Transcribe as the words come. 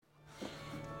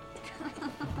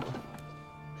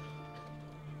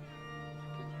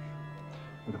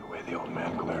Look at the way the old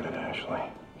man glared at Ashley.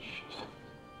 Jeez.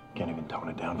 Can't even tone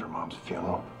it down for Mom's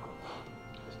funeral.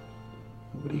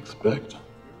 What do you expect?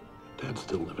 Dad's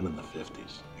still living in the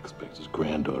 50s. Expects his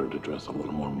granddaughter to dress a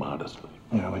little more modestly.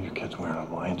 Yeah, well, your kid's wearing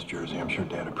a Lions jersey. I'm sure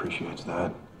Dad appreciates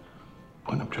that. The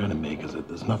point I'm trying to make is that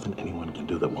there's nothing anyone can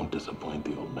do that won't disappoint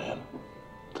the old man.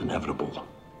 It's inevitable.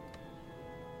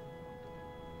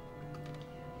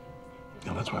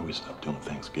 You know, that's why we stopped doing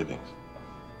Thanksgivings.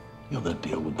 You know, that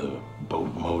deal with the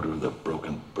boat motor, the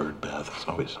broken bird bath, it's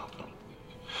always something.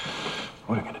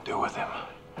 What are you gonna do with him?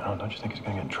 You know, don't you think he's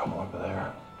gonna get in trouble over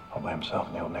there? All by himself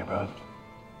in the old neighborhood?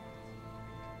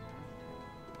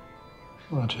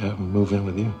 Why don't you have him move in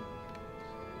with you?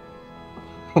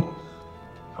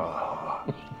 Oh.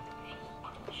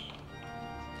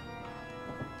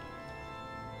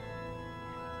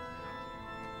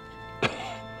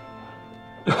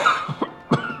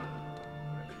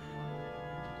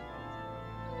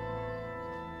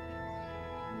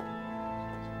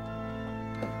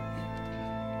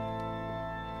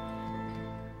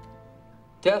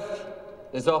 Death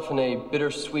is often a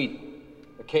bittersweet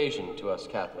occasion to us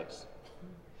Catholics.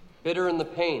 Bitter in the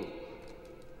pain,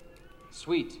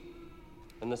 sweet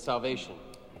in the salvation.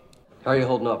 How are you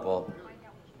holding up, Walt?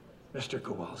 Mr.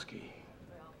 Kowalski.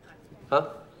 Huh?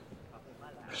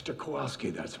 Mr. Kowalski,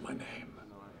 that's my name.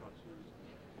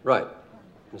 Right,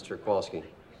 Mr. Kowalski.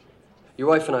 Your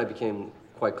wife and I became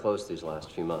quite close these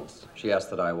last few months. She asked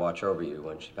that I watch over you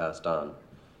when she passed on.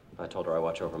 I told her I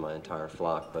watch over my entire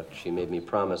flock, but she made me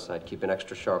promise I'd keep an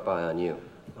extra sharp eye on you.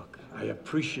 Look, I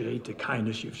appreciate the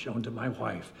kindness you've shown to my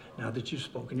wife. Now that you've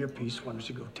spoken your piece, why don't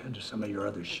you go tend to some of your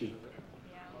other sheep?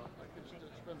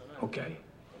 Okay?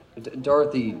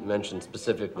 Dorothy mentioned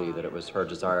specifically that it was her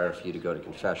desire for you to go to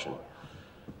confession.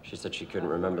 She said she couldn't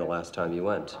remember the last time you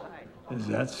went. Is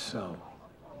that so?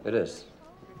 It is.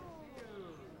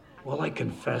 Well, I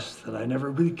confess that I never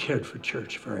really cared for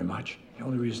church very much. The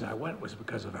only reason I went was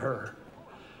because of her.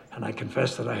 And I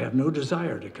confess that I have no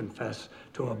desire to confess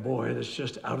to a boy that's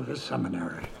just out of the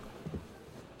seminary.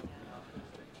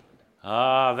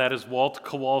 That is Walt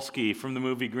Kowalski from the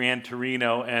movie Gran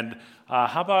Torino. And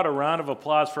how about a round of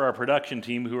applause for our production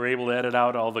team who were able to edit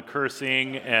out all the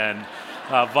cursing and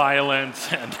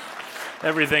violence and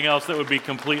everything else that would be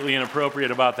completely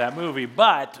inappropriate about that movie.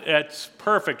 But it's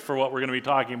perfect for what we're going to be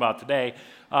talking about today.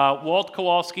 Walt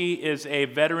Kowalski is a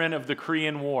veteran of the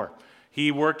Korean War.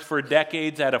 He worked for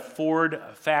decades at a Ford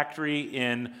factory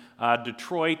in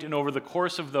Detroit, and over the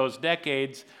course of those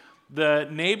decades, the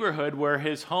neighborhood where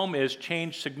his home is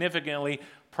changed significantly,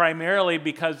 primarily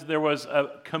because there was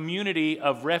a community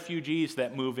of refugees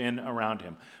that move in around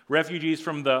him. Refugees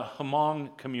from the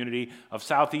Hmong community of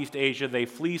Southeast Asia. They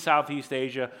flee Southeast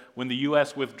Asia when the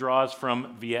U.S. withdraws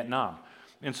from Vietnam.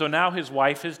 And so now his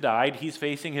wife has died, he's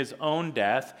facing his own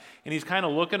death, and he's kind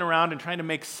of looking around and trying to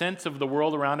make sense of the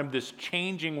world around him, this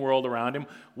changing world around him.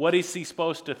 What is he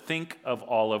supposed to think of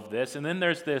all of this? And then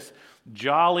there's this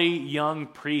jolly young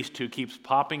priest who keeps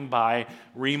popping by,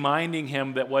 reminding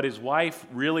him that what his wife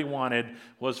really wanted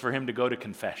was for him to go to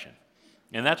confession.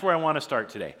 And that's where I want to start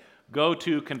today. Go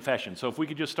to confession. So if we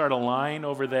could just start a line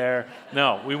over there.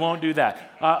 No, we won't do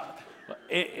that.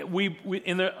 We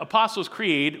in the Apostles'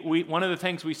 Creed, one of the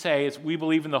things we say is we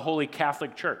believe in the Holy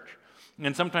Catholic Church.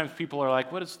 And sometimes people are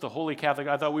like, what is the Holy Catholic?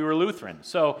 I thought we were Lutheran.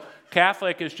 So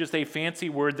Catholic is just a fancy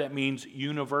word that means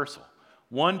universal.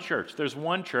 One church. There's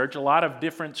one church, a lot of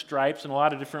different stripes and a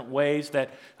lot of different ways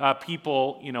that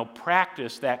people,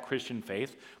 practice that Christian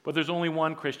faith, but there's only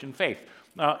one Christian faith.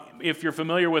 If you're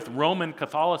familiar with Roman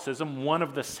Catholicism, one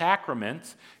of the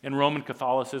sacraments in Roman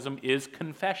Catholicism is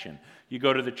confession. You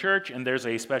go to the church, and there's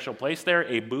a special place there,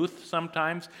 a booth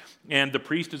sometimes, and the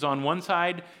priest is on one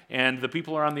side, and the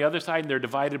people are on the other side, and they're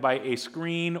divided by a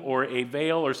screen or a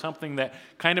veil or something that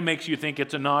kind of makes you think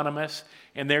it's anonymous,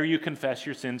 and there you confess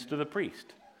your sins to the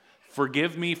priest.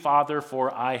 Forgive me, Father,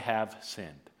 for I have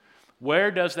sinned.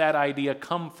 Where does that idea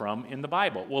come from in the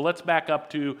Bible? Well, let's back up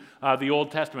to the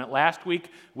Old Testament. Last week,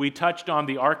 we touched on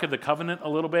the Ark of the Covenant a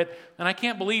little bit, and I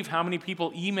can't believe how many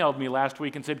people emailed me last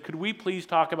week and said, could we please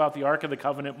talk about the Ark of the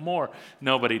Covenant more?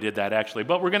 Nobody did that, actually,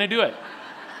 but we're going to do it.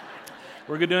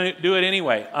 We're going to do it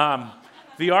anyway.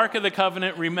 The Ark of the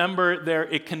Covenant, remember,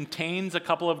 it contains a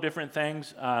couple of different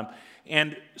things,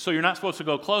 and so you're not supposed to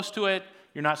go close to it,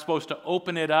 you're not supposed to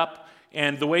open it up,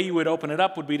 and the way you would open it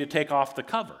up would be to take off the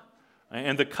cover.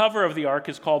 And the cover of the ark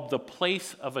is called the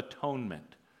Place of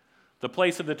Atonement. The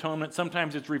Place of Atonement,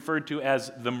 sometimes it's referred to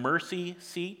as the mercy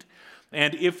seat.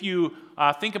 And if you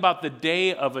think about the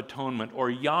Day of Atonement or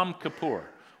Yom Kippur,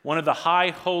 one of the high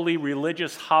holy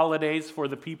religious holidays for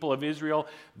the people of Israel.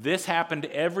 This happened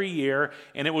every year,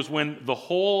 and it was when the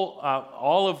whole,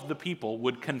 all of the people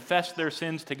would confess their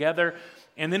sins together.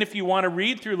 And then if you want to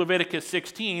read through Leviticus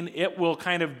 16, it will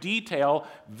kind of detail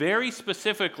very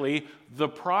specifically the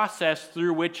process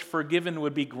through which forgiven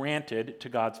would be granted to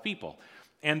God's people.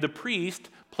 And the priest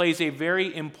plays a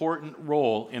very important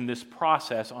role in this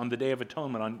process on the Day of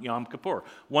Atonement on Yom Kippur.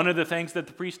 One of the things that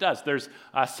the priest does, there's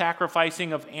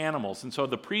sacrificing of animals. And so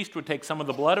the priest would take some of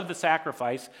the blood of the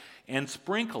sacrifice and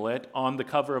sprinkle it on the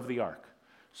cover of the ark.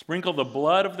 Sprinkle the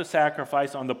blood of the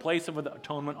sacrifice on the place of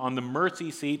atonement, on the mercy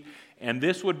seat, and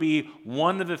this would be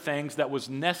one of the things that was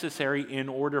necessary in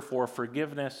order for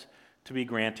forgiveness to be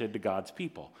granted to God's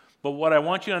people. But what I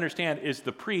want you to understand is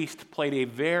the priest played a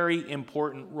very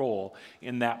important role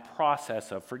in that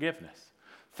process of forgiveness.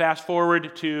 Fast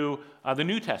forward to the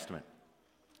New Testament.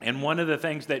 And one of the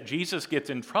things that Jesus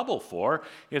gets in trouble for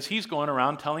is he's going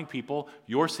around telling people,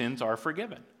 your sins are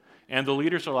forgiven. And the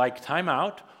leaders are like, time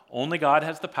out. Only God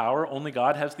has the power. Only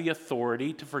God has the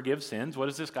authority to forgive sins. What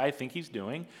does this guy think he's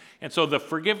doing? And so the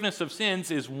forgiveness of sins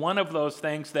is one of those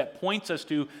things that points us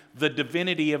to the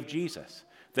divinity of Jesus.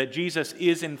 That Jesus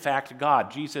is in fact God.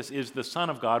 Jesus is the Son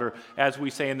of God, or as we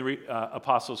say in the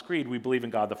Apostles' Creed, we believe in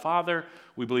God the Father,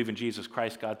 we believe in Jesus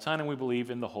Christ, God's Son, and we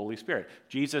believe in the Holy Spirit.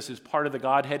 Jesus is part of the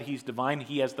Godhead. He's divine.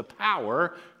 He has the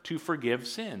power to forgive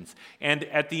sins. And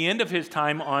at the end of his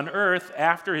time on earth,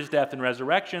 after his death and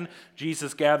resurrection,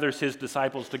 Jesus gathers his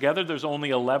disciples together. There's only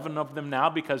 11 of them now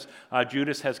because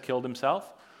Judas has killed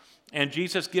himself. And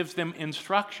Jesus gives them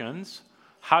instructions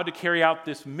how to carry out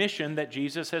this mission that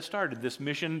Jesus has started, this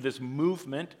mission, this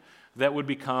movement that would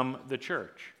become the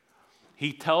church.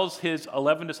 He tells his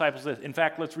 11 disciples this. In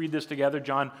fact, let's read this together.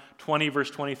 John 20, verse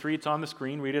 23. It's on the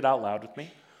screen. Read it out loud with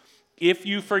me. If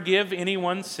you forgive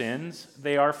anyone's sins,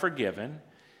 they are forgiven.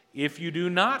 If you do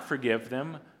not forgive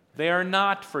them, they are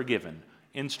not forgiven.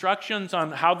 Instructions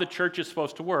on how the church is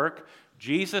supposed to work.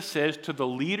 Jesus says to the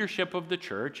leadership of the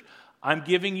church, I'm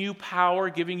giving you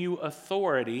power, giving you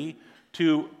authority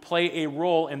to play a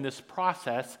role in this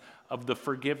process of the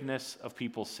forgiveness of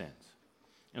people's sins.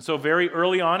 And so very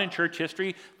early on in church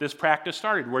history, this practice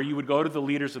started where you would go to the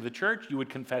leaders of the church, you would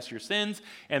confess your sins,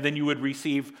 and then you would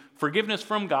receive forgiveness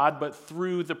from God, but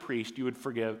through the priest you would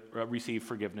receive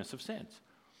forgiveness of sins.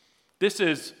 This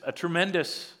is a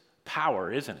tremendous power,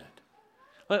 isn't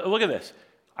it? Look at this.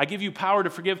 I give you power to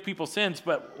forgive people's sins,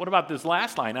 but what about this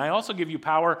last line? I also give you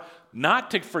power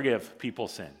not to forgive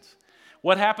people's sins.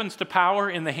 What happens to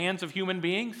power in the hands of human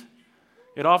beings?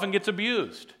 It often gets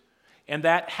abused. And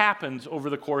that happens over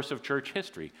the course of church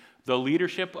history. The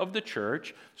leadership of the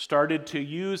church started to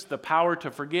use the power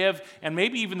to forgive and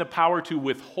maybe even the power to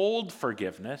withhold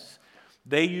forgiveness.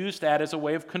 They used that as a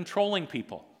way of controlling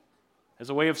people, as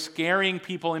a way of scaring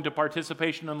people into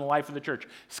participation in the life of the church,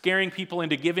 scaring people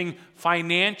into giving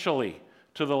financially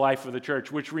to the life of the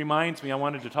church, which reminds me, I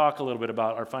wanted to talk a little bit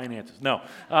about our finances.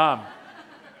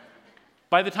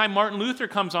 By the time Martin Luther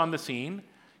comes on the scene,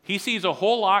 he sees a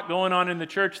whole lot going on in the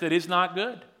church that is not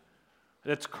good,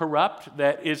 that's corrupt,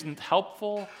 that isn't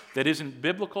helpful, that isn't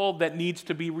biblical, that needs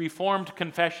to be reformed.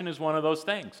 Confession is one of those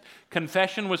things.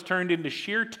 Confession was turned into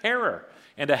sheer terror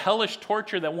and a hellish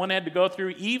torture that one had to go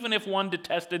through, even if one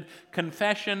detested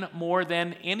confession more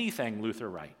than anything, Luther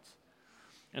writes.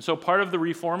 And so part of the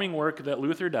reforming work that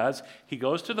Luther does, he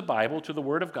goes to the Bible, to the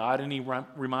Word of God, and he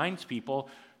reminds people,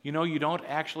 you know, you don't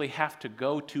actually have to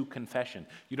go to confession.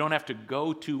 You don't have to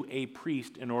go to a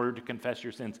priest in order to confess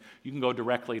your sins. You can go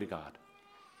directly to God.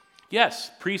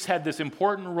 Yes, priests had this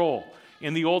important role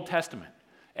in the Old Testament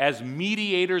as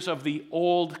mediators of the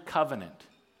Old Covenant.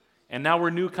 And now we're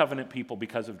New Covenant people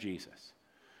because of Jesus.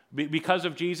 Because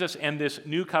of Jesus and this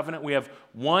New Covenant, we have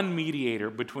one mediator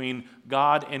between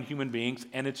God and human beings,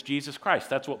 and it's Jesus Christ.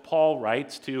 That's what Paul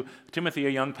writes to Timothy,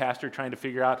 a young pastor trying to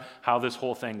figure out how this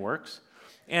whole thing works.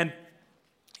 And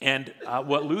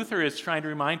what Luther is trying to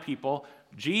remind people,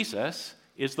 Jesus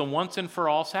is the once and for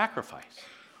all sacrifice.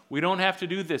 We don't have to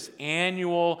do this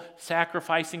annual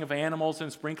sacrificing of animals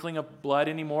and sprinkling of blood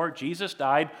anymore. Jesus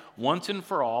died once and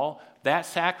for all, that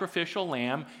sacrificial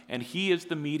lamb, and he is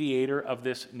the mediator of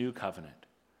this new covenant.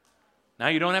 Now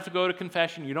you don't have to go to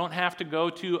confession. You don't have to go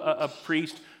to a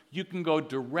priest. You can go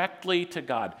directly to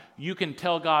God. You can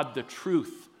tell God the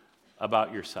truth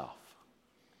about yourself.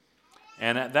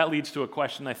 And that leads to a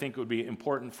question I think would be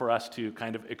important for us to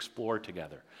kind of explore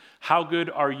together. How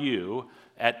good are you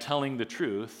at telling the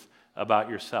truth about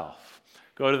yourself?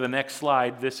 Go to the next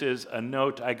slide. This is a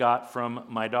note I got from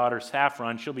my daughter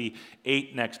Saffron. She'll be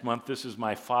 8 next month. This is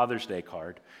my Father's Day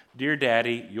card. Dear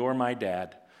Daddy, you're my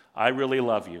dad. I really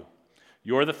love you.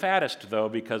 You're the fattest, though,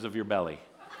 because of your belly.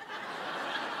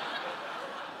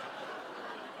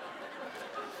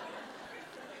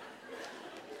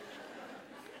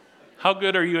 How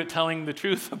good are you at telling the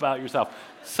truth about yourself?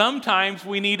 Sometimes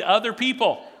we need other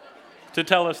people to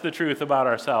tell us the truth about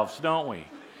ourselves, don't we?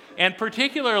 And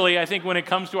particularly, I think when it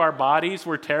comes to our bodies,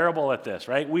 we're terrible at this,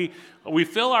 right? We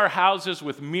fill our houses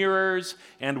with mirrors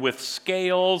and with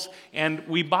scales, and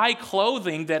we buy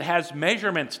clothing that has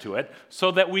measurements to it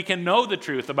so that we can know the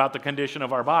truth about the condition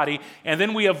of our body, and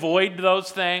then we avoid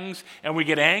those things, and we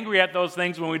get angry at those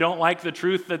things when we don't like the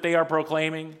truth that they are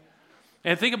proclaiming.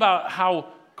 And think about how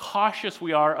cautious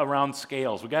we are around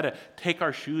scales. We got to take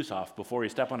our shoes off before we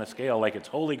step on a scale like it's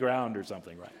holy ground or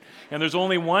something, right? And there's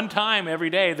only one time every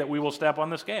day that we will step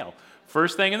on the scale.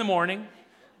 First thing in the morning,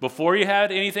 before you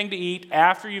had anything to eat,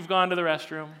 after you've gone to the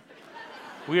restroom.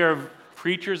 We are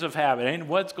creatures of habit. And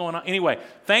what's going on? Anyway,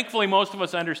 thankfully most of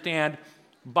us understand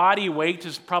body weight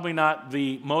is probably not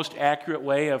the most accurate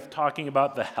way of talking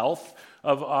about the health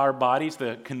of our bodies,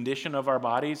 the condition of our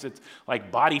bodies. It's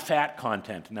like body fat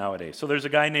content nowadays. So there's a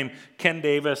guy named Ken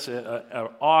Davis, an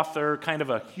author, kind of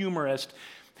a humorist.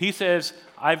 He says,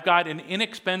 I've got an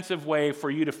inexpensive way for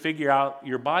you to figure out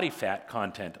your body fat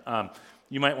content.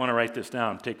 You might want to write this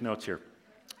down, take notes here.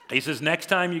 He says, next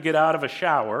time you get out of a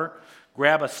shower,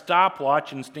 grab a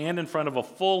stopwatch and stand in front of a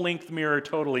full-length mirror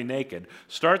totally naked.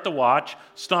 Start the watch,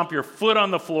 stomp your foot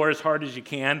on the floor as hard as you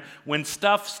can. When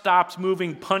stuff stops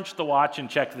moving, punch the watch and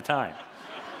check the time.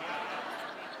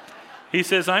 He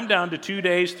says, I'm down to 2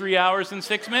 days, 3 hours, and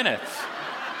 6 minutes.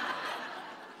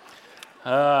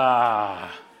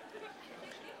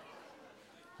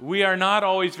 We are not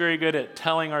always very good at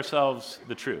telling ourselves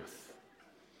the truth.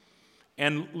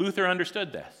 And Luther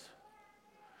understood this.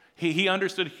 He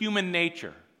understood human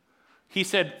nature. He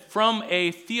said, from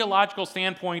a theological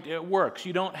standpoint, it works.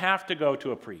 You don't have to go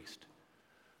to a priest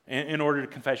in order to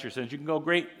confess your sins. You can go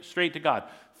straight to God.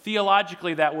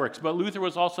 Theologically, that works. But Luther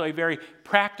was also a very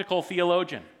practical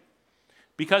theologian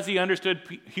because he understood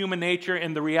human nature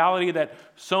and the reality that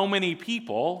so many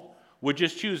people would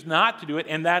just choose not to do it,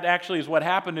 and that actually is what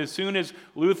happened as soon as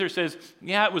Luther says,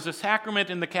 yeah, it was a sacrament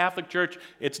in the Catholic Church,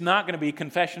 it's not going to be,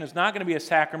 confession is not going to be a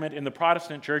sacrament in the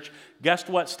Protestant Church. Guess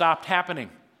what stopped happening?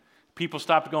 People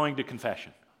stopped going to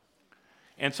confession.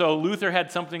 And so Luther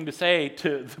had something to say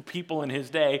to the people in his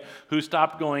day who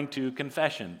stopped going to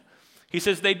confession. He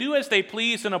says, they do as they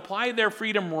please and apply their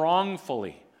freedom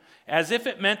wrongfully, as if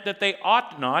it meant that they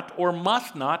ought not or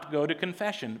must not go to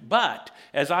confession. But,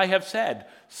 as I have said,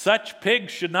 such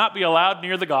pigs should not be allowed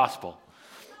near the gospel.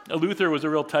 Luther was a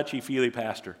real touchy-feely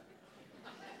pastor.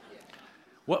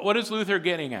 What is Luther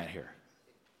getting at here?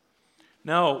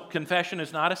 No, confession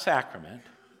is not a sacrament.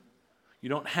 You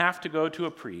don't have to go to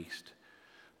a priest,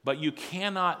 but you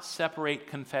cannot separate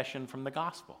confession from the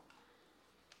gospel.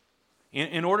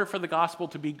 In order for the gospel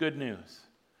to be good news,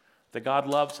 that God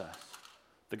loves us,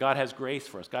 that God has grace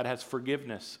for us, God has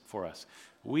forgiveness for us,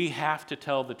 we have to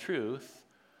tell the truth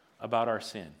about our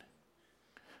sin.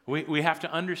 We have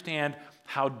to understand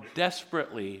how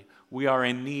desperately we are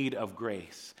in need of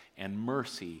grace and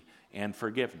mercy and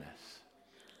forgiveness.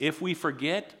 If we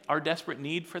forget our desperate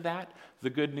need for that, the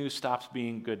good news stops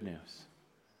being good news.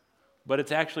 But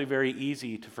it's actually very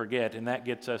easy to forget, and that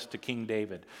gets us to King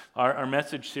David. Our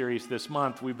message series this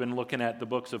month, we've been looking at the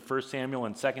books of 1 Samuel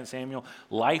and 2 Samuel,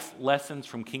 life lessons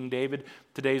from King David.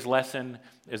 Today's lesson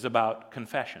is about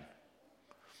confession.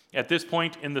 At this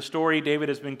point in the story, David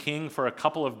has been king for a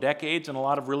couple of decades, and a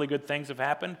lot of really good things have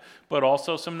happened, but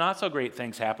also some not so great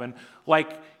things happen.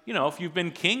 Like, if you've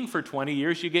been king for 20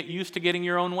 years, you get used to getting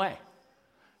your own way.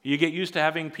 You get used to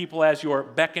having people as your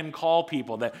beck and call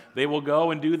people, that they will go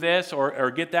and do this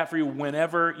or get that for you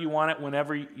whenever you want it,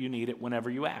 whenever you need it, whenever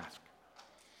you ask.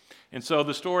 And so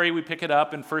the story, we pick it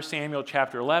up in 1 Samuel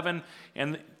chapter 11.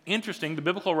 And interesting, the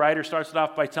biblical writer starts it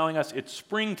off by telling us it's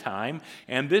springtime,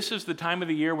 and this is the time of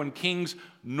the year when kings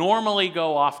normally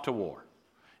go off to war.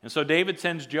 And so David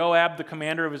sends Joab, the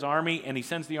commander of his army, and he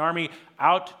sends the army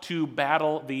out to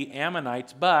battle the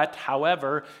Ammonites. But,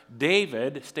 however,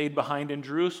 David stayed behind in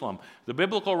Jerusalem. The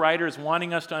biblical writer is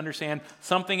wanting us to understand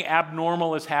something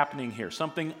abnormal is happening here,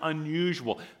 something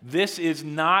unusual. This is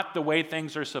not the way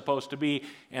things are supposed to be,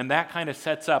 and that kind of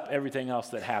sets up everything else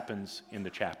that happens in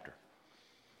the chapter.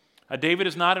 David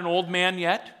is not an old man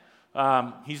yet.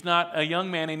 He's not a young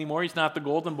man anymore. He's not the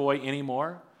golden boy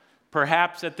anymore.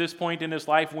 Perhaps at this point in his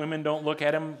life, women don't look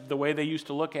at him the way they used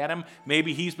to look at him.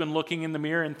 Maybe he's been looking in the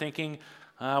mirror and thinking,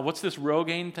 what's this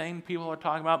Rogaine thing people are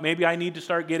talking about? Maybe I need to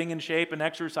start getting in shape and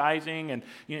exercising and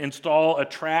install a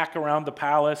track around the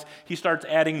palace. He starts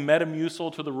adding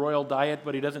Metamucil to the royal diet,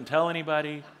 but he doesn't tell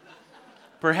anybody.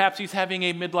 Perhaps he's having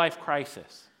a midlife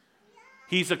crisis.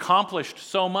 He's accomplished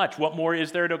so much. What more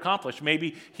is there to accomplish?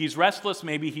 Maybe he's restless.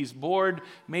 Maybe he's bored.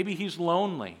 Maybe he's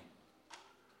lonely.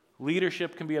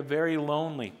 Leadership can be a very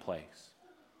lonely place.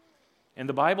 And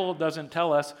the Bible doesn't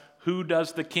tell us who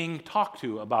does the king talk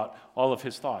to about all of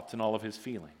his thoughts and all of his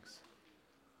feelings.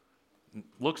 It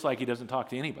looks like he doesn't talk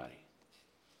to anybody.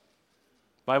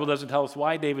 The Bible doesn't tell us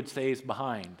why David stays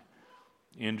behind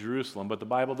in Jerusalem, but the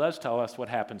Bible does tell us what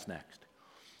happens next.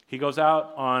 He goes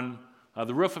out on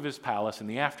the roof of his palace in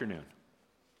the afternoon,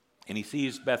 and he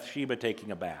sees Bathsheba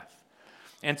taking a bath.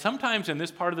 And sometimes in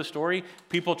this part of the story,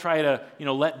 people try to,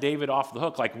 let David off the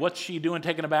hook. Like, what's she doing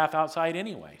taking a bath outside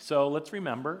anyway? So let's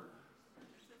remember,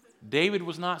 David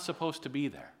was not supposed to be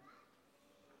there.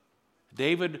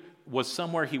 David was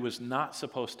somewhere he was not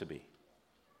supposed to be.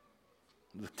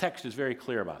 The text is very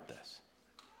clear about this.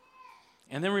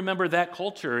 And then remember that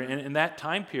culture in that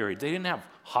time period. They didn't have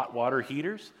hot water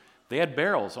heaters. They had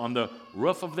barrels on the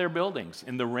roof of their buildings,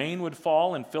 and the rain would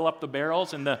fall and fill up the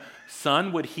barrels, and the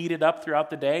sun would heat it up throughout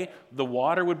the day. The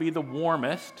water would be the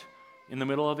warmest in the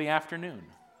middle of the afternoon.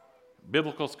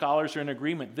 Biblical scholars are in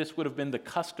agreement. This would have been the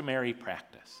customary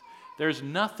practice. There's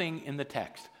nothing in the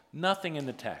text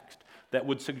that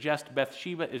would suggest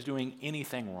Bathsheba is doing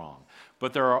anything wrong.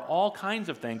 But there are all kinds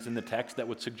of things in the text that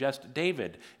would suggest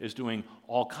David is doing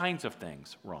all kinds of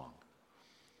things wrong.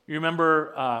 You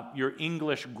remember your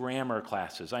English grammar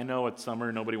classes. I know it's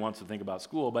summer, nobody wants to think about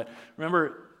school, but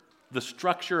remember the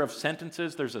structure of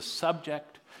sentences. There's a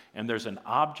subject and there's an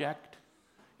object.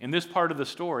 In this part of the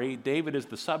story, David is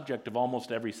the subject of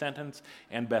almost every sentence,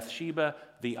 and Bathsheba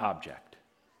the object.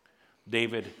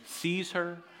 David sees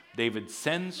her, David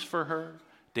sends for her,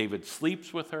 David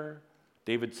sleeps with her,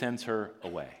 David sends her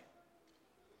away.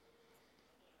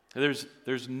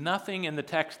 There's nothing in the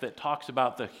text that talks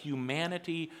about the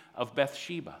humanity of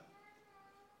Bathsheba.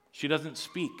 She doesn't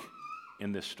speak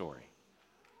in this story.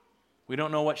 We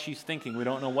don't know what she's thinking. We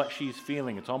don't know what she's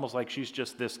feeling. It's almost like she's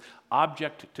just this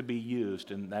object to be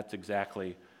used, and that's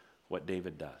exactly what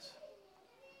David does.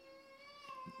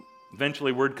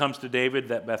 Eventually, word comes to David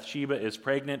that Bathsheba is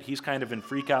pregnant. He's kind of in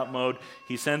freak-out mode.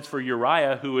 He sends for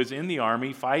Uriah, who is in the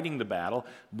army fighting the battle,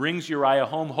 brings Uriah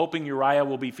home, hoping Uriah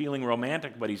will be feeling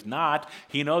romantic, but he's not.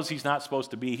 He knows he's not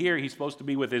supposed to be here. He's supposed to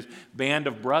be with his band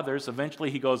of brothers. Eventually,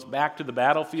 he goes back to the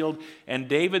battlefield, and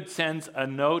David sends a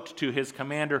note to his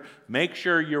commander, make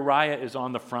sure Uriah is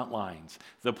on the front lines,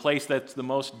 the place that's the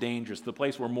most dangerous, the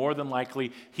place where more than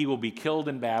likely he will be killed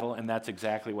in battle, and that's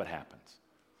exactly what happens.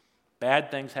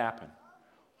 Bad things happen.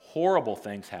 Horrible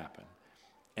things happen.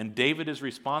 And David is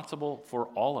responsible for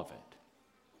all of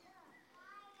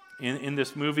it. In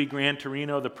this movie, Gran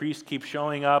Torino, the priest keeps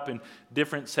showing up in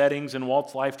different settings in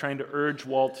Walt's life, trying to urge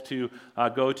Walt to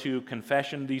go to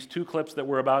confession. These two clips that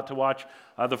we're about to watch,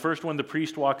 the first one, the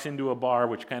priest walks into a bar,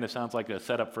 which kind of sounds like a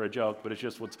setup for a joke, but it's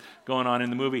just what's going on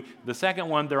in the movie. The second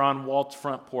one, they're on Walt's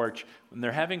front porch, and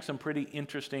they're having some pretty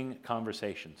interesting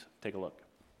conversations. Take a look.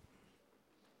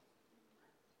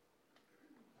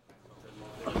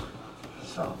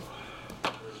 So,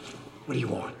 what do you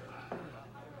want?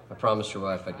 I promised your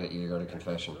wife I'd get you to go to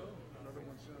confession.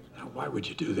 Now, why would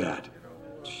you do that?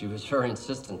 She was very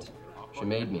insistent. She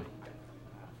made me.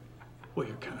 Well,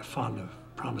 you're kind of fond of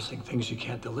promising things you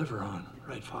can't deliver on,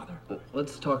 right, Father?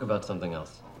 Let's talk about something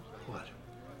else. What?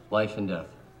 Life and death.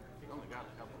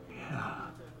 Yeah,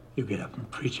 you get up and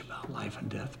preach about life and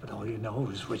death, but all you know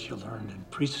is what you learned in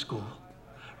preschool,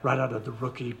 right out of the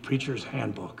rookie preacher's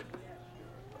handbook.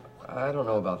 I don't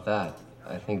know about that.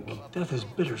 I think... Death is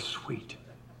bittersweet.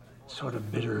 Sort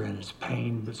of bitter in its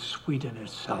pain, but sweet in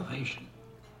its salvation.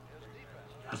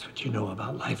 That's what you know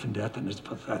about life and death, and it's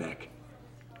pathetic.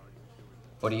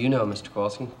 What do you know, Mr.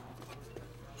 Kowalski?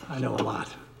 I know a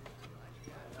lot.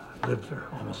 I lived for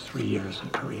almost 3 years in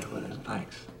Korea with his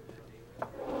banks.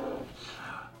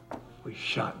 We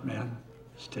shot men,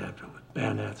 stabbed them with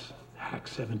bayonets,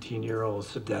 hacked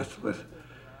 17-year-olds to death with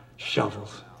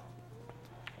shovels.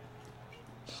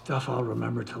 Stuff I'll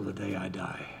remember till the day I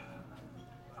die.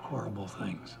 Horrible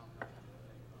things.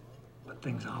 But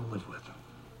things I'll live with.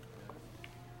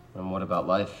 And what about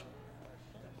life?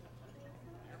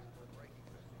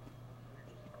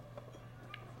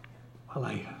 Well,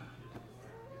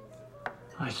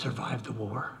 I survived the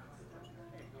war.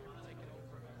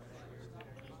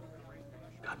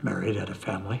 Got married, had a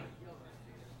family.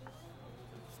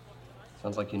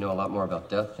 Sounds like you know a lot more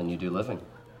about death than you do living.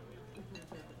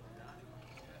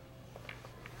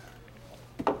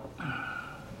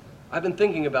 I've been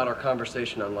thinking about our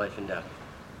conversation on life and death,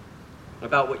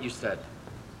 about what you said,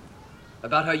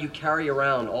 about how you carry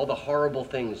around all the horrible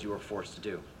things you were forced to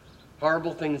do,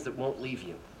 horrible things that won't leave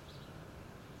you.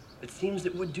 It seems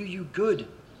it would do you good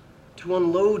to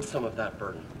unload some of that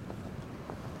burden.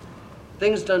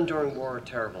 Things done during war are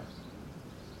terrible.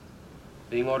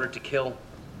 Being ordered to kill,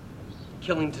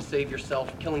 killing to save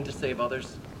yourself, killing to save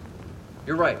others.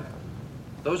 You're right.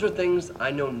 Those are things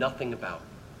I know nothing about.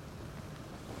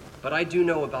 But I do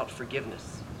know about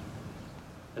forgiveness.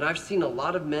 And I've seen a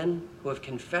lot of men who have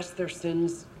confessed their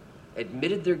sins,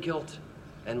 admitted their guilt,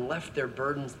 and left their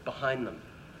burdens behind them.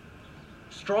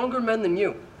 Stronger men than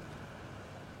you.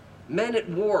 Men at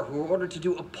war who were ordered to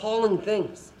do appalling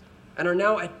things and are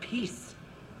now at peace.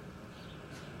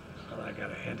 Well, I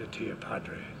gotta hand it to you,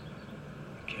 Padre.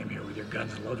 You came here with your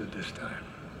guns loaded this time.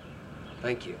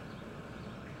 Thank you.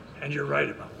 And you're right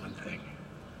about one thing.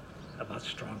 About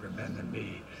stronger men than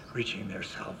me reaching their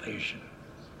salvation.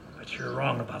 But you're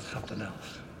wrong about something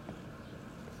else.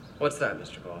 What's that,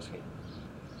 Mr. Kowalski?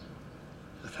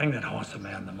 The thing that haunts a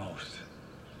man the most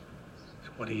is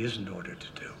what he isn't ordered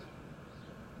to do.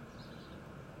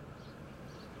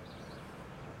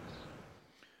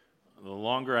 The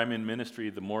longer I'm in ministry,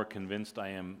 the more convinced I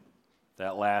am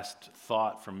that last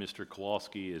thought from Mr.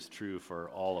 Kowalski is true for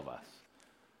all of us.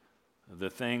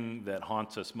 The thing that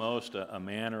haunts us most, a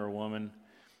man or a woman,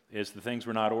 is the things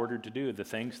we're not ordered to do, the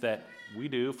things that we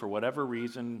do for whatever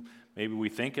reason. Maybe we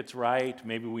think it's right,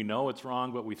 maybe we know it's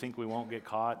wrong, but we think we won't get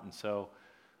caught, and so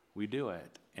we do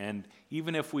it. And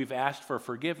even if we've asked for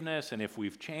forgiveness, and if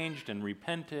we've changed and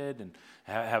repented and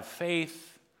have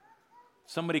faith,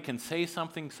 somebody can say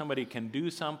something, somebody can do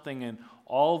something, and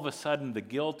all of a sudden the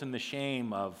guilt and the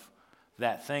shame of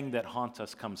that thing that haunts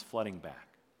us comes flooding back.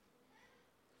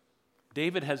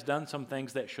 David has done some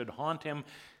things that should haunt him.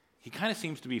 He kind of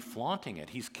seems to be flaunting it.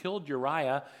 He's killed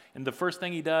Uriah, and the first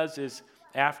thing he does is,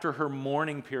 after her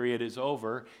mourning period is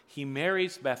over, he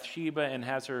marries Bathsheba and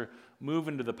has her move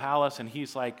into the palace, and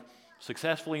he's like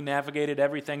successfully navigated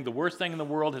everything. The worst thing in the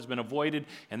world has been avoided,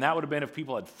 and that would have been if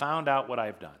people had found out what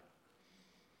I've done.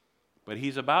 But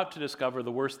he's about to discover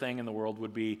the worst thing in the world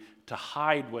would be to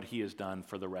hide what he has done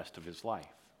for the rest of his life.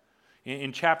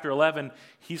 In chapter 11,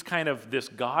 he's kind of this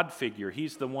God figure.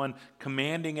 He's the one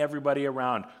commanding everybody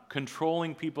around,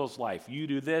 controlling people's life. You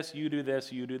do this, you do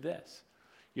this, you do this.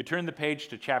 You turn the page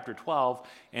to chapter 12,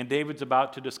 and David's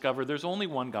about to discover there's only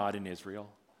one God in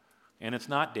Israel, and it's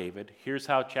not David. Here's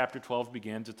how chapter 12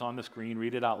 begins. It's on the screen.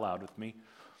 Read it out loud with me.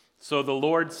 So the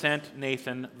Lord sent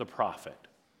Nathan the prophet.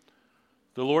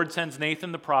 The Lord sends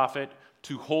Nathan the prophet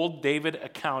to hold David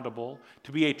accountable,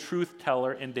 to be a truth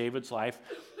teller in David's life.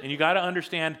 And you got to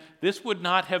understand, this would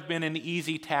not have been an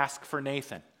easy task for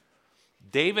Nathan.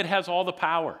 David has all the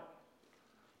power.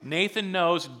 Nathan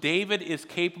knows David is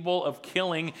capable of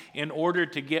killing in order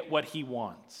to get what he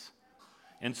wants.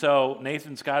 And so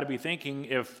Nathan's got to be thinking,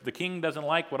 if the king doesn't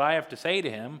like what I have to say to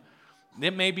him,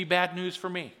 it may be bad news for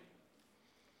me.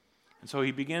 And so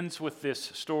he begins with this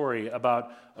story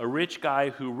about a rich guy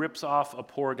who rips off a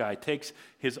poor guy, takes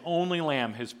his only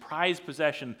lamb, his prized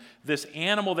possession, this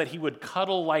animal that he would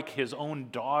cuddle like his own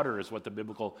daughter, is what the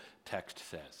biblical text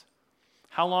says.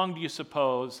 How long do you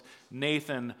suppose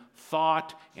Nathan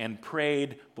thought and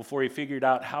prayed before he figured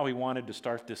out how he wanted to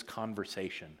start this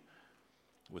conversation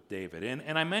with David?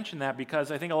 And I mention that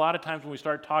because I think a lot of times when we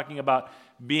start talking about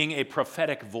being a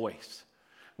prophetic voice,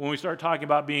 when we start talking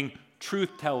about being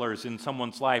truth tellers in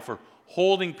someone's life or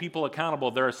holding people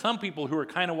accountable, there are some people who are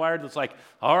kind of wired that's like,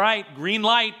 all right, green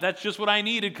light, that's just what I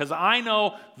needed because I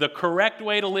know the correct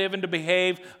way to live and to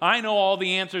behave. I know all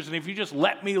the answers, and if you just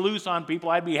let me loose on people,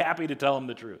 I'd be happy to tell them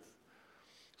the truth.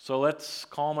 So let's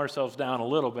calm ourselves down a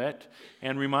little bit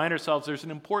and remind ourselves there's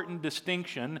an important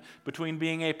distinction between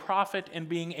being a prophet and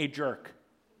being a jerk.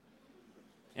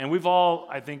 And we've all,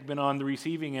 I think, been on the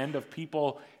receiving end of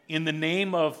people in the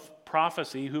name of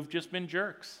prophecy who've just been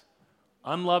jerks.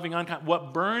 Unloving, unkind.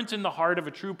 What burns in the heart of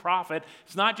a true prophet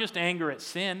is not just anger at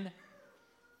sin,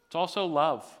 it's also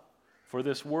love for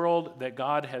this world that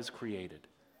God has created.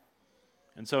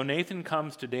 And so Nathan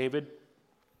comes to David,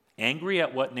 angry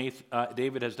at what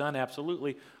David has done,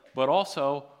 absolutely, but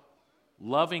also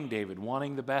loving David,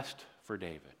 wanting the best for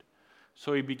David.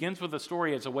 So he begins with a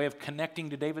story as a way of connecting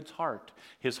to David's heart,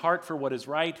 his heart for what is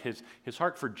right, his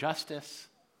heart for justice.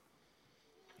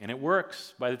 And it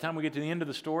works. By the time we get to the end of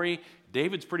the story,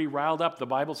 David's pretty riled up. The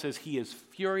Bible says he is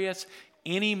furious.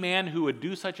 Any man who would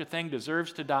do such a thing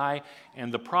deserves to die.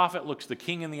 And the prophet looks the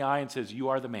king in the eye and says, you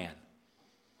are the man.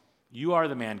 You are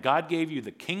the man. God gave you the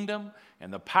kingdom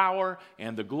and the power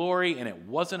and the glory, and it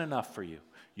wasn't enough for you.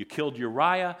 You killed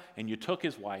Uriah and you took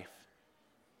his wife.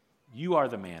 You are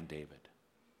the man, David.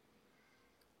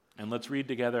 And let's read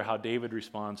together how David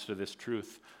responds to this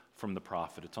truth from the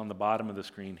prophet. It's on the bottom of the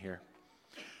screen here.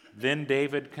 Then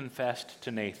David confessed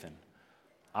to Nathan,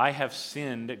 I have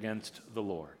sinned against the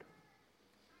Lord.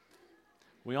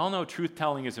 We all know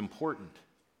truth-telling is important.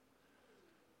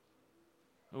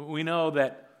 We know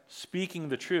that speaking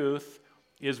the truth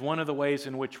is one of the ways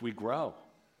in which we grow.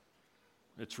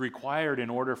 It's required in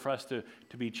order for us to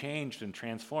be changed and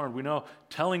transformed. We know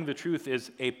telling the truth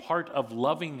is a part of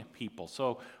loving people.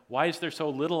 So why is there so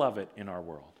little of it in our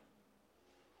world?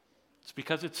 It's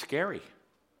because it's scary.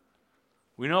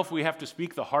 We know if we have to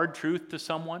speak the hard truth to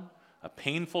someone, a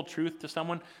painful truth to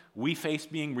someone, we face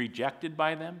being rejected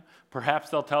by them. Perhaps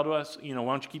they'll tell to us, why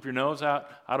don't you keep your nose out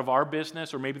of our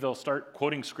business? Or maybe they'll start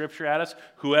quoting scripture at us.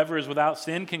 Whoever is without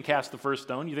sin can cast the first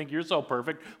stone. You think you're so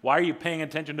perfect. Why are you paying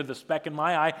attention to the speck in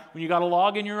my eye when you got a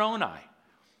log in your own eye?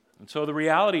 And so the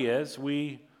reality is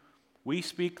we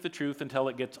speak the truth until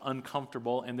it gets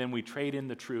uncomfortable, and then we trade in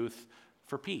the truth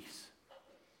for peace.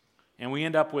 And we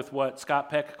end up with what Scott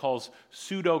Peck calls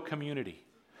pseudo-community,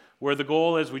 where the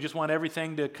goal is we just want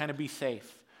everything to kind of be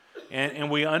safe. And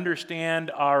we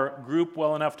understand our group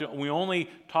well enough we only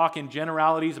talk in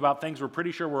generalities about things we're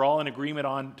pretty sure we're all in agreement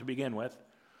on to begin with.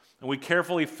 And we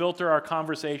carefully filter our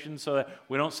conversations so that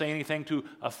we don't say anything to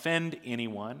offend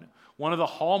anyone. One of the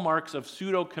hallmarks of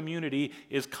pseudo-community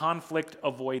is conflict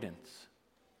avoidance.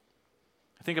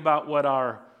 Think about what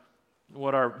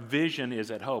our vision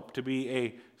is at Hope, to be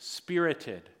a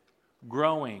spirited,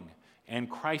 growing, and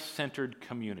Christ-centered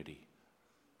community.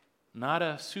 Not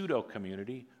a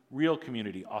pseudo-community, real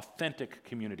community, authentic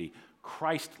community,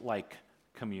 Christ-like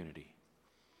community.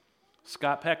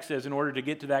 Scott Peck says in order to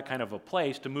get to that kind of a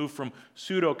place, to move from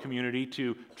pseudo-community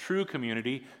to true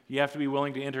community, you have to be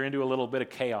willing to enter into a little bit of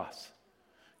chaos.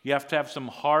 You have to have some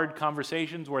hard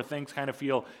conversations where things kind of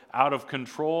feel out of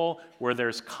control, where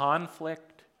there's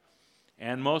conflict,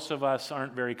 and most of us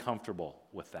aren't very comfortable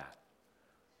with that.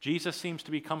 Jesus seems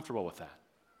to be comfortable with that.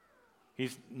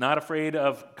 He's not afraid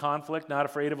of conflict, not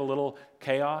afraid of a little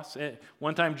chaos.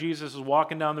 One time Jesus is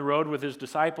walking down the road with his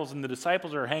disciples, and the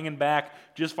disciples are hanging back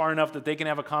just far enough that they can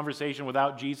have a conversation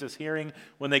without Jesus hearing.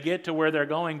 When they get to where they're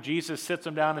going, Jesus sits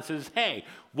them down and says, hey,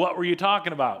 what were you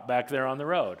talking about back there on the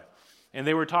road? And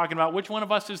they were talking about which one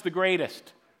of us is the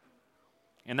greatest.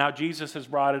 And now Jesus has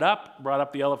brought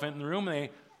up the elephant in the room, and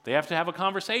they have to have a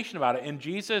conversation about it. And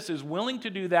Jesus is willing to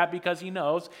do that because he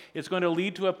knows it's going to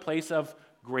lead to a place of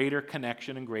greater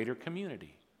connection and greater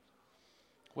community.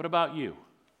 What about you?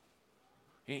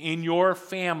 In your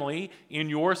family, in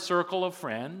your circle of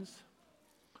friends,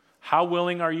 how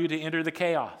willing are you to enter the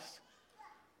chaos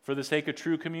for the sake of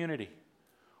true community?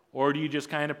 Or do you just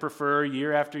kind of prefer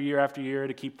year after year after year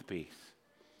to keep the peace?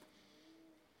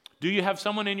 Do you have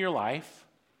someone in your life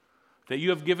that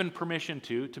you have given permission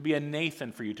to be a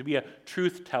Nathan for you, to be a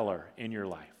truth teller in your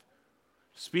life?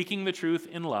 Speaking the truth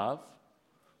in love,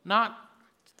 not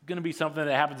going to be something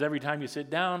that happens every time you sit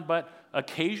down, but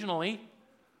occasionally.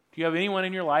 Do you have anyone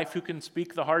in your life who can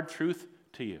speak the hard truth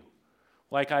to you?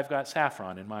 Like I've got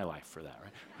Saffron in my life for that,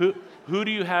 right? Who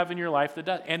do you have in your life that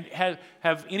does? And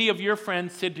have any of your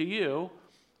friends said to you,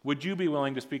 would you be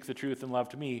willing to speak the truth in love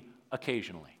to me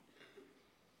occasionally?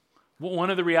 Well, one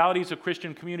of the realities of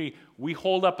Christian community, we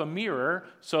hold up a mirror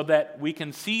so that we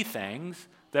can see things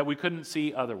that we couldn't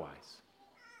see otherwise.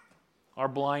 Our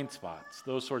blind spots,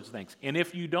 those sorts of things. And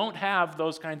if you don't have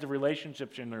those kinds of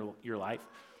relationships in your life,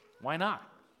 why not?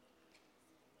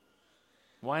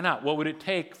 Why not? What would it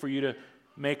take for you to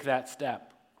make that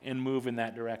step and move in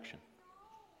that direction?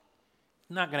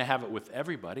 You're not going to have it with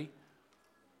everybody,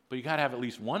 but you got to have at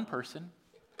least one person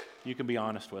you can be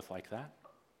honest with like that.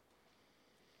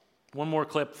 One more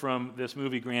clip from this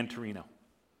movie, Gran Torino.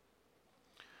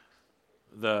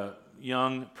 The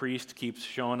young priest keeps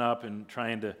showing up and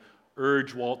trying to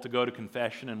urge Walt to go to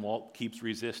confession, and Walt keeps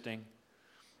resisting.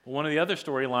 One of the other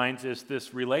storylines is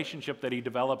this relationship that he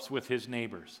develops with his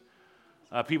neighbors.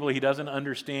 People he doesn't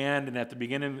understand, and at the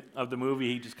beginning of the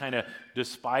movie, he just kind of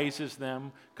despises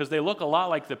them because they look a lot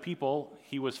like the people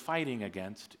he was fighting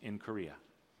against in Korea.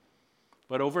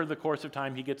 But over the course of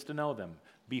time, he gets to know them,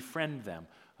 befriend them,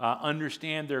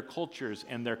 understand their cultures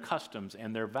and their customs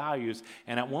and their values.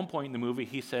 And at one point in the movie,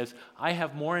 he says, I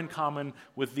have more in common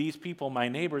with these people, my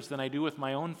neighbors, than I do with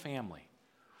my own family.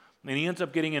 And he ends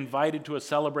up getting invited to a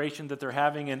celebration that they're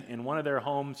having in one of their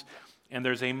homes. And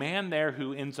there's a man there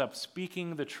who ends up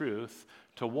speaking the truth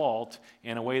to Walt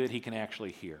in a way that he can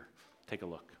actually hear. Take a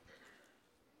look.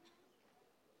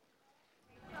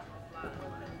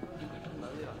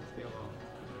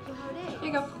 Here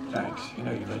you go. Thanks. You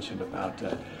mentioned about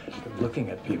looking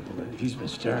at people. He's been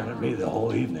staring at me the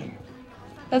whole evening.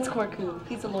 That's Korku.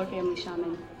 He's a Lore family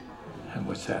shaman. And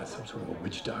what's that? Some sort of a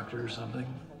witch doctor or something?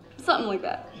 Something like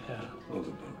that. Yeah,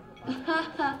 Boogaboo.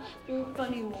 You're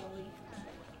funny, Wally.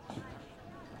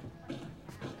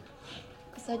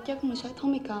 Sao chắc mình sẽ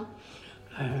thông minh cả?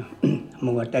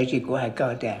 Mua tay chỉ của hai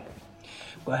cái đấy,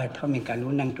 của hai thằng mình cả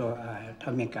lúc năng cho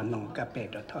thằng mình cả nông cà phê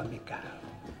đó thằng mình cả.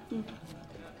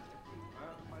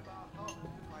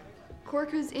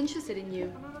 Corku's interested in you.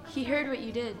 He heard what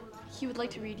you did. He would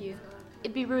like to read you.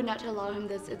 It'd be rude not to allow him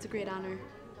this. It's a great honor.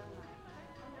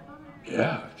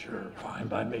 Yeah, sure, fine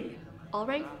by me. All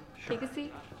right, take a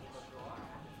seat.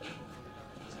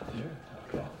 Here,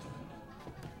 okay.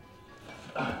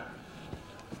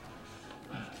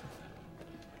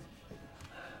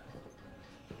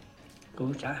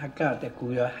 Cú trả hai cái để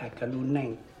cú giờ hai cái lúc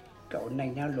năng, cậu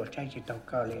năng nhau lột trái chỉ tao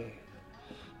coi lên,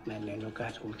 mà nên nó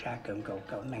cả cú trả cầm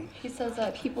cậu năng. He says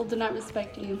that people do not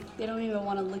respect you. They don't even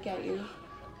want to look at you.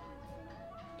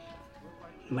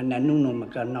 Mà nên nung mà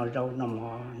cái nó rau nó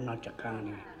mò nó chặt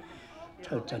càng này,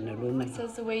 thôi chân nó lúc năng. He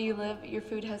says the way you live, your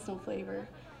food has no flavor.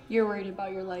 You're worried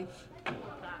about your life.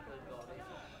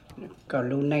 Còn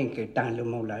lúc năng cái tàn lúc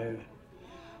một lại,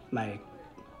 mày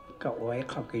cậu ấy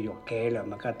không cái dục kế là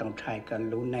mà cái tông trai cái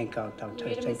lúc năng cậu tao You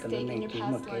chơi made a cái mistake lúc in năng your chỉ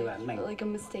một past cái life, bạn but năng. like a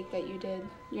mistake that you did,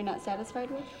 you're not satisfied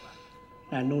with?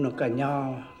 Là nung nó cái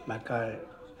nhau mà cái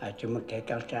chỉ một cái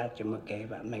cao trả chỉ một cái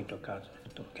bạn năng tụi cậu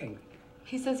tụi khen.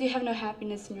 He says you have no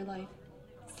happiness in your life.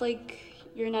 It's like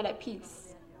you're not at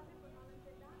peace.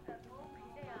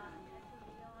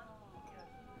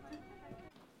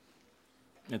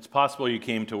 It's possible you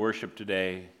came to worship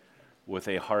today with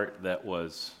a heart that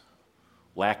was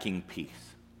lacking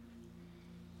peace,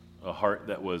 a heart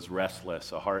that was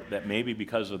restless, a heart that maybe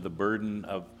because of the burden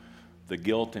of the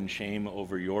guilt and shame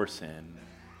over your sin,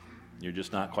 you're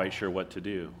just not quite sure what to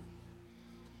do.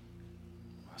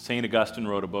 St. Augustine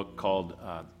wrote a book called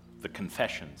The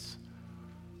Confessions,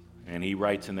 and he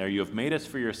writes in there, "You have made us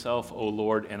for yourself, O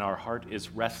Lord, and our heart is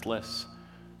restless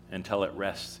until it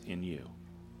rests in you."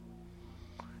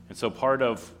 And so part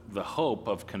of the hope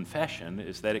of confession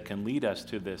is that it can lead us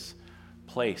to this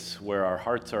place where our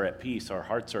hearts are at peace, our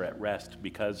hearts are at rest,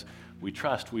 because we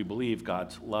trust, we believe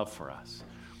God's love for us.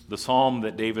 The psalm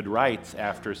that David writes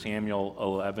after Samuel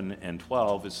 11 and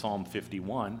 12 is Psalm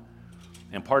 51.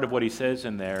 And part of what he says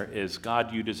in there is,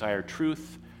 God, you desire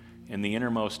truth in the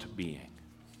innermost being.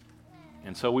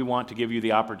 And so we want to give you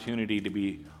the opportunity to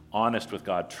be honest with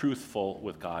God, truthful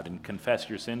with God, and confess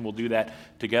your sin. We'll do that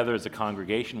together as a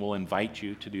congregation. We'll invite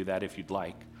you to do that if you'd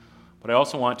like. But I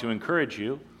also want to encourage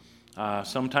you,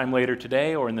 sometime later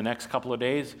today or in the next couple of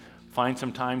days, find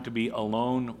some time to be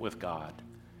alone with God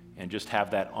and just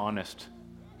have that honest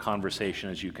conversation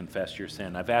as you confess your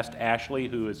sin. I've asked Ashley,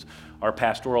 who is our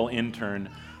pastoral intern,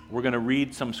 we're going to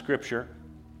read some scripture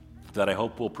that I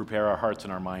hope will prepare our hearts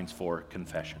and our minds for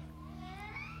confession.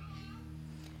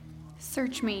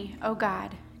 Search me, O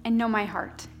God, and know my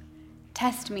heart.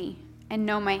 Test me and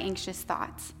know my anxious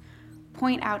thoughts.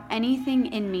 Point out anything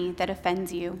in me that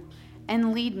offends you,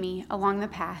 and lead me along the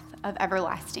path of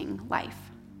everlasting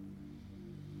life.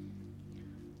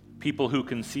 People who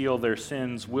conceal their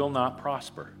sins will not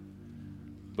prosper,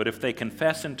 but if they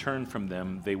confess and turn from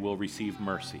them, they will receive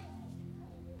mercy.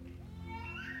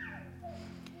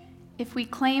 If we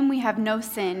claim we have no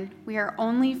sin, we are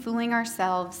only fooling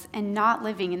ourselves and not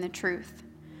living in the truth.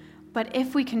 But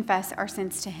if we confess our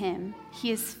sins to him,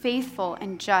 he is faithful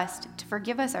and just to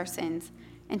forgive us our sins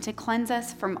and to cleanse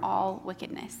us from all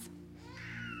wickedness.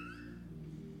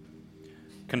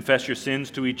 Confess your sins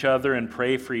to each other and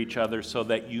pray for each other so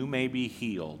that you may be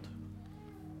healed.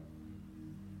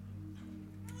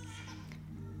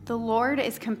 The Lord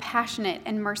is compassionate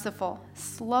and merciful,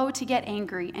 slow to get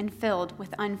angry and filled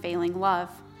with unfailing love.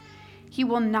 He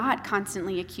will not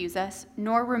constantly accuse us,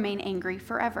 nor remain angry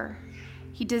forever.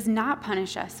 He does not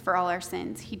punish us for all our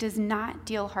sins. He does not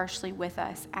deal harshly with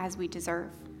us as we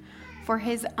deserve. For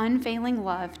his unfailing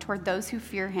love toward those who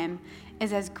fear him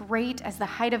is as great as the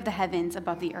height of the heavens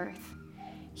above the earth.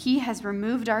 He has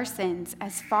removed our sins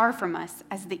as far from us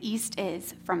as the east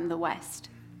is from the west.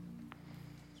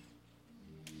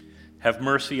 Have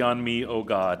mercy on me, O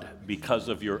God, because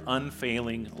of your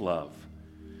unfailing love.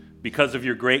 Because of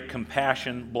your great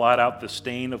compassion, blot out the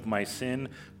stain of my sin.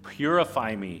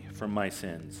 Purify me from my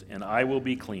sins, and I will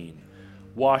be clean.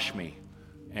 Wash me,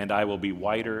 and I will be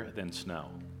whiter than snow.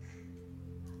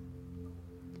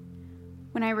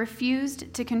 When I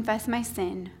refused to confess my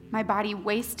sin, my body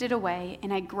wasted away,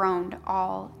 and I groaned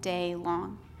all day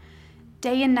long.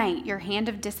 Day and night, your hand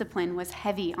of discipline was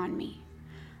heavy on me.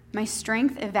 My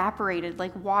strength evaporated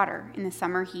like water in the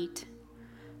summer heat.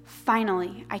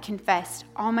 Finally, I confessed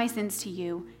all my sins to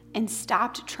you and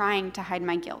stopped trying to hide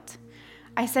my guilt.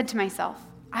 I said to myself,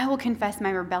 I will confess my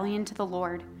rebellion to the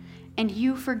Lord, and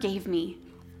you forgave me.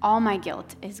 All my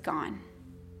guilt is gone.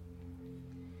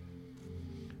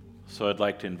 So I'd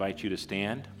like to invite you to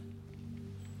stand,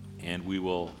 and we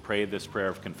will pray this prayer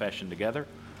of confession together.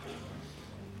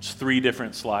 It's 3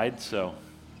 different slides, so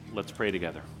let's pray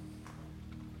together.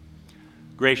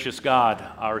 Gracious God,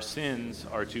 our sins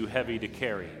are too heavy to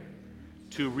carry,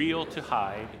 too real to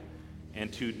hide,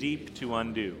 and too deep to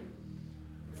undo.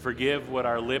 Forgive what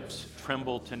our lips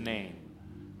tremble to name,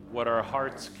 what our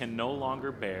hearts can no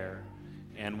longer bear,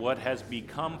 and what has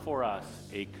become for us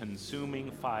a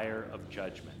consuming fire of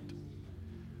judgment.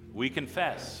 We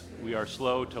confess we are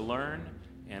slow to learn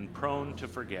and prone to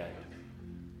forget.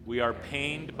 We are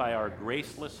pained by our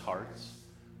graceless hearts,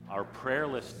 our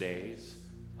prayerless days,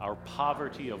 our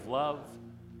poverty of love,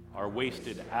 our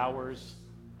wasted hours,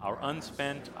 our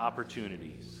unspent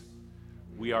opportunities.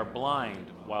 We are blind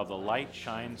while the light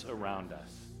shines around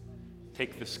us.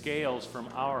 Take the scales from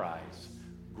our eyes,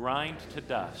 grind to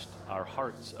dust our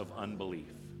hearts of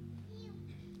unbelief.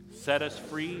 Set us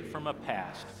free from a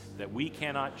past that we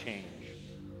cannot change.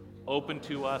 Open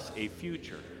to us a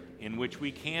future in which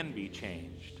we can be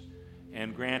changed,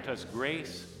 and grant us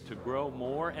grace to grow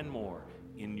more and more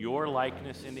in your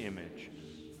likeness and image,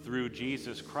 through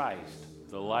Jesus Christ,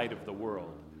 the light of the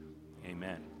world.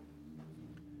 Amen.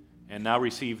 And now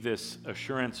receive this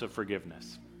assurance of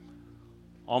forgiveness.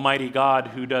 Almighty God,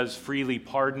 who does freely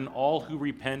pardon all who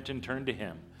repent and turn to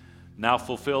him, now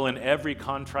fulfill in every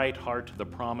contrite heart the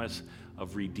promise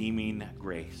of redeeming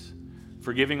grace,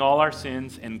 forgiving all our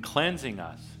sins and cleansing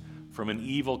us from an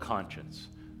evil conscience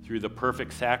through the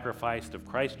perfect sacrifice of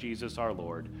Christ Jesus our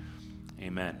Lord.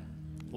 Amen.